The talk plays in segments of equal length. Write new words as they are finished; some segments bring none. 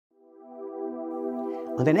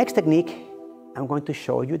On the next technique, I'm going to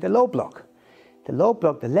show you the low block. The low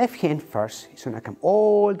block, the left hand first is going to come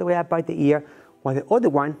all the way up by the ear, while the other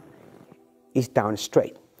one is down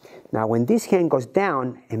straight. Now when this hand goes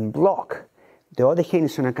down and block, the other hand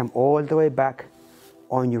is going to come all the way back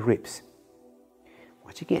on your ribs.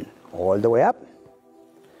 Once again, all the way up,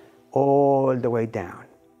 all the way down.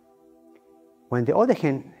 When the other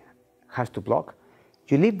hand has to block,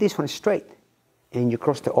 you leave this one straight and you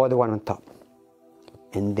cross the other one on top.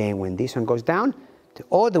 And then when this one goes down, the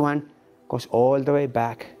other one goes all the way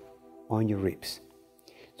back on your ribs.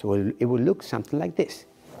 So it will look something like this.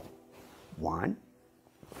 1,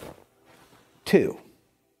 2.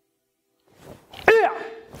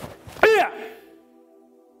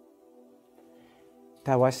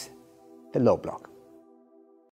 That was the low block.